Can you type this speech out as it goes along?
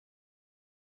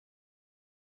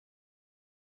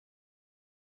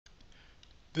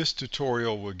This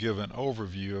tutorial will give an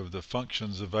overview of the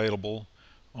functions available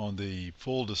on the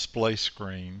full display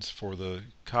screens for the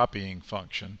copying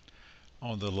function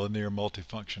on the Lanier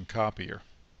Multifunction Copier.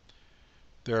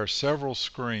 There are several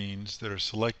screens that are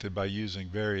selected by using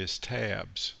various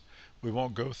tabs. We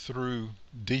won't go through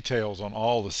details on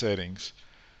all the settings,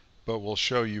 but we'll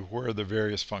show you where the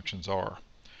various functions are.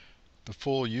 The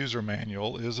full user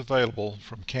manual is available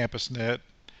from CampusNet.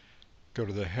 Go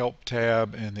to the Help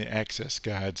tab and the Access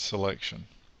Guide selection.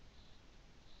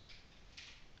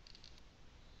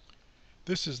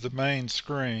 This is the main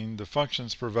screen. The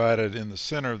functions provided in the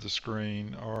center of the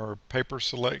screen are paper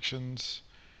selections,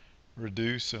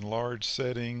 reduce and large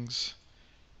settings,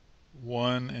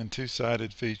 one and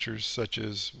two-sided features such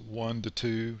as 1 to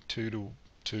 2, 2 to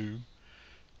 2,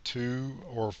 2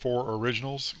 or 4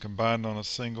 originals combined on a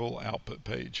single output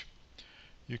page.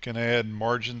 You can add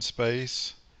margin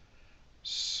space,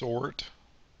 sort,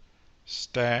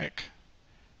 stack,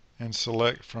 and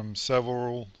select from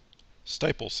several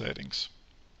staple settings.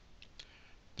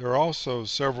 There are also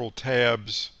several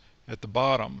tabs at the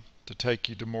bottom to take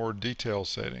you to more detailed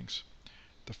settings.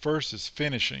 The first is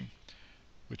finishing,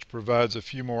 which provides a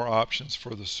few more options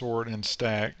for the sort and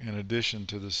stack in addition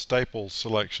to the staple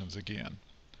selections again.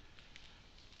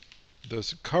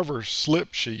 The cover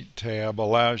slip sheet tab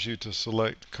allows you to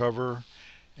select cover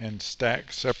and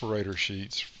stack separator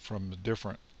sheets from the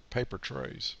different paper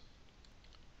trays.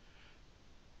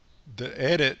 The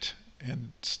edit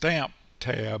and stamp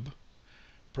tab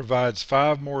provides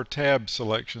 5 more tab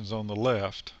selections on the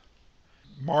left.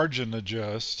 Margin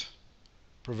adjust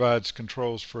provides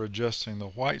controls for adjusting the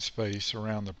white space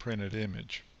around the printed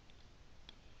image.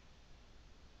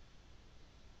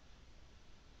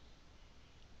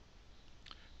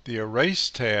 The Erase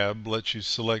tab lets you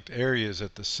select areas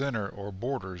at the center or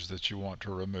borders that you want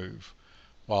to remove,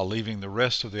 while leaving the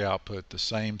rest of the output the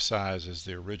same size as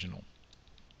the original.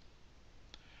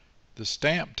 The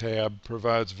Stamp tab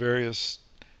provides various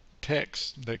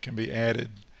text that can be added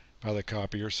by the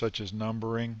copier, such as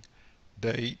numbering,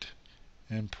 date,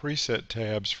 and preset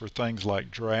tabs for things like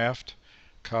draft,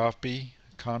 copy,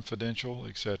 confidential,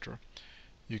 etc.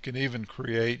 You can even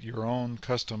create your own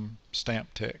custom stamp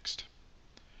text.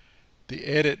 The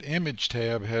Edit Image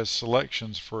tab has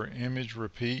selections for image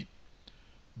repeat,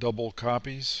 double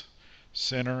copies,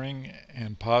 centering,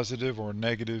 and positive or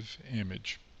negative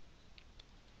image.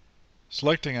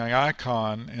 Selecting an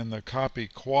icon in the Copy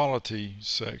Quality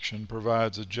section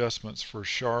provides adjustments for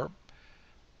sharp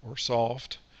or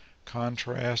soft,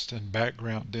 contrast, and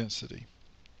background density.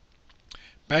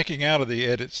 Backing out of the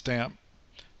Edit Stamp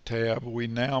tab, we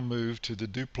now move to the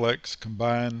Duplex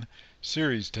Combine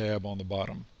Series tab on the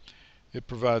bottom. It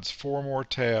provides 4 more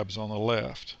tabs on the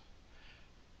left.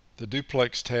 The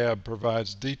Duplex tab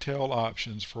provides detailed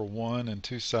options for one- and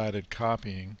two-sided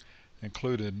copying,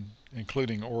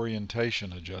 including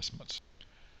orientation adjustments.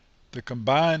 The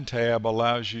Combine tab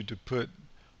allows you to put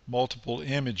multiple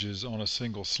images on a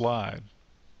single slide.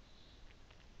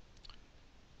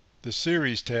 The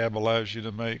Series tab allows you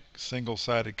to make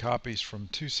single-sided copies from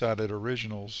two-sided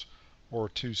originals or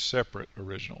 2 separate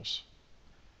originals.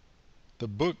 The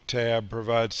Book tab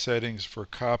provides settings for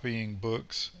copying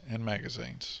books and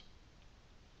magazines.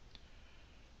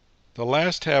 The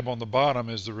last tab on the bottom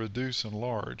is the Reduce and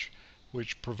Large,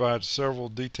 which provides several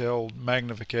detailed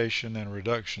magnification and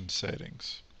reduction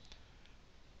settings.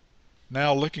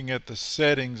 Now, looking at the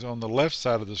settings on the left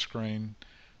side of the screen,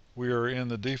 we are in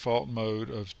the default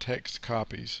mode of text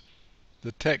copies.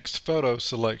 The text photo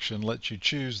selection lets you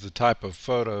choose the type of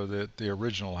photo that the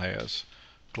original has: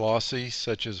 glossy,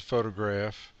 such as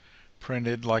photograph,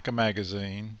 printed like a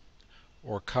magazine,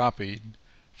 or copied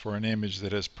for an image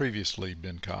that has previously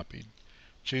been copied.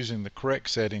 Choosing the correct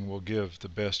setting will give the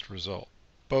best result.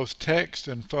 Both text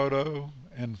and photo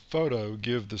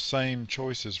give the same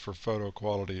choices for photo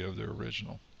quality of the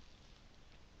original.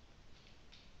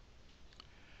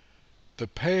 The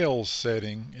Pale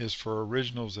setting is for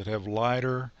originals that have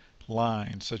lighter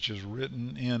lines, such as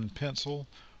written in pencil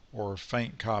or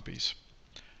faint copies.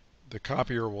 The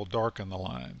copier will darken the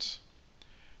lines.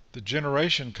 The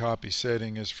Generation Copy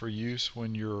setting is for use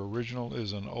when your original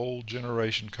is an old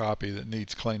generation copy that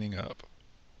needs cleaning up.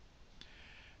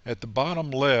 At the bottom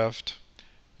left,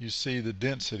 you see the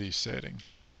Density setting.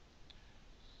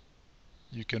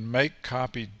 You can make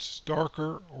copies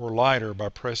darker or lighter by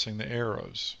pressing the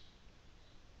arrows.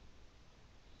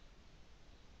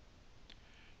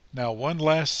 Now, one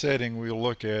last setting we'll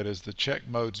look at is the Check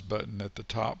Modes button at the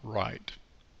top right.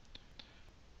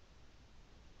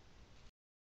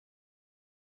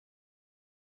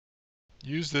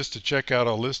 Use this to check out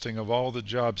a listing of all the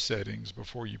job settings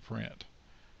before you print.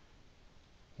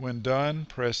 When done,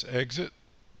 press Exit.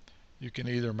 You can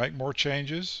either make more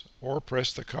changes or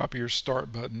press the copier's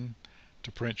Start button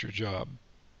to print your job.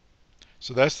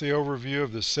 So that's the overview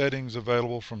of the settings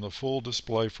available from the full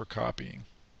display for copying.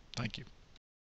 Thank you.